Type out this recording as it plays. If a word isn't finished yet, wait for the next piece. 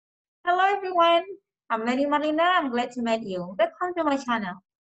everyone, I'm Lady Marlina. I'm glad to meet you. Welcome to my channel.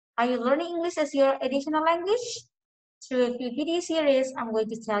 Are you learning English as your additional language? Through a few video series, I'm going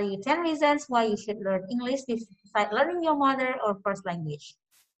to tell you 10 reasons why you should learn English besides learning your mother or first language.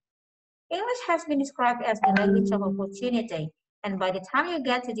 English has been described as the language of opportunity, and by the time you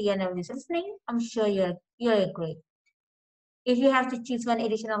get to the end of this listening, I'm sure you'll agree. If you have to choose one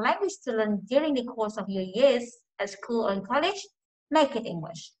additional language to learn during the course of your years at school or in college, make it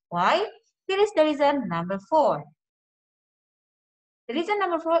English. Why? Here is the reason number 4. The reason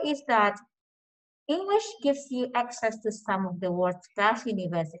number 4 is that English gives you access to some of the world's best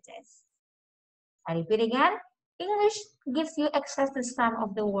universities. I repeat again, English gives you access to some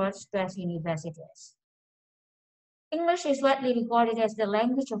of the world's best universities. English is widely regarded as the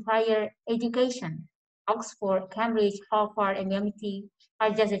language of higher education. Oxford, Cambridge, Harvard, and MIT are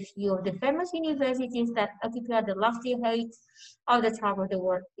just a few of the famous universities that occupy the lofty heights of the top of the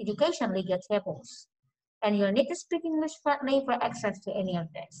world education league tables. And you'll need to speak English fluently for access to any of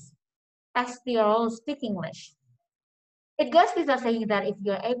this, as they are all speak English. It goes without saying that if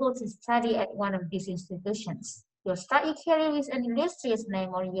you're able to study at one of these institutions, you'll start your career with an illustrious name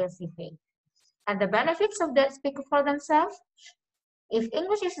on your CV. And the benefits of that speak for themselves. If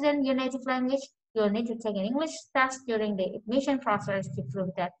English isn't your native language, you'll need to take an English test during the admission process to prove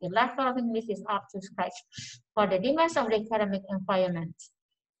that your level of English is up to scratch for the demands of the academic environment.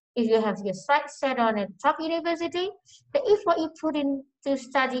 If you have your sights set on a top university, the effort you put in to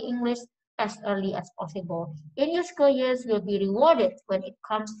study English as early as possible in your school years will be rewarded when it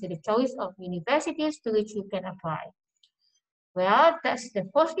comes to the choice of universities to which you can apply. Well, that's the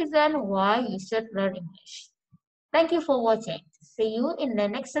first reason why you should learn English. Thank you for watching. See you in the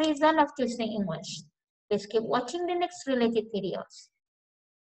next reason of choosing English. Please keep watching the next related videos.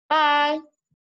 Bye!